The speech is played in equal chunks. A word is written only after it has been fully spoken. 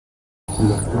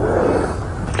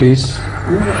Please.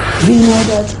 We know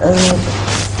that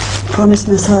promised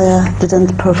Messiah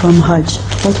didn't perform Hajj.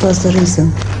 What was the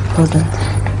reason for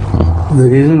that? The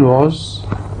reason was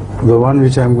the one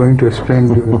which I am going to explain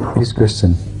during this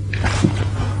question.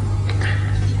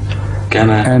 Can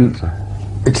I? And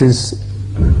it is,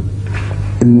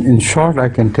 in short, I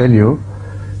can tell you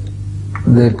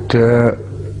that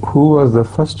who was the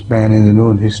first man in the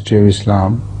known history of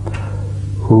Islam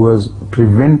who was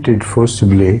prevented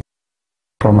forcibly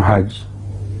from Hajj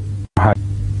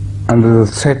under the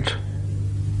threat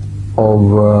of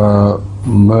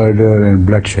murder and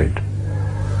bloodshed.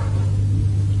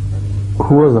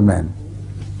 Who was the man?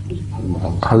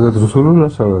 Hazrat Rasulullah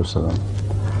sallallahu alaihi wasallam.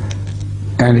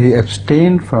 And he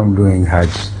abstained from doing Hajj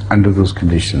under those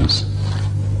conditions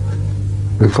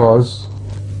because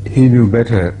he knew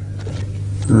better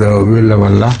the will of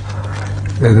Allah,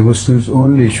 that the Muslims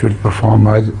only should perform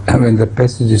Hajj when the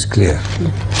passage is clear.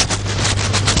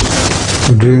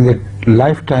 During the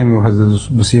lifetime of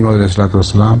Hazrat Muslim alayhi salatu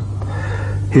wasalam,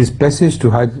 his passage to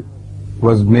Hajj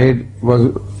was made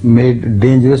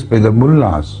dangerous by the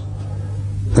mullahs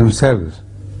themselves,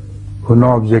 who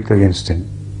no object against him.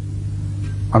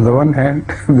 On the one hand,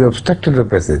 they obstructed the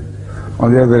passage.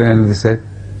 On the other hand, they said,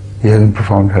 he hasn't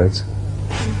performed Hajj.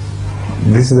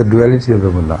 This is the duality of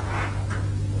the mullah.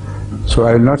 So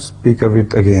I will not speak of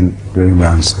it again during my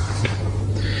answer.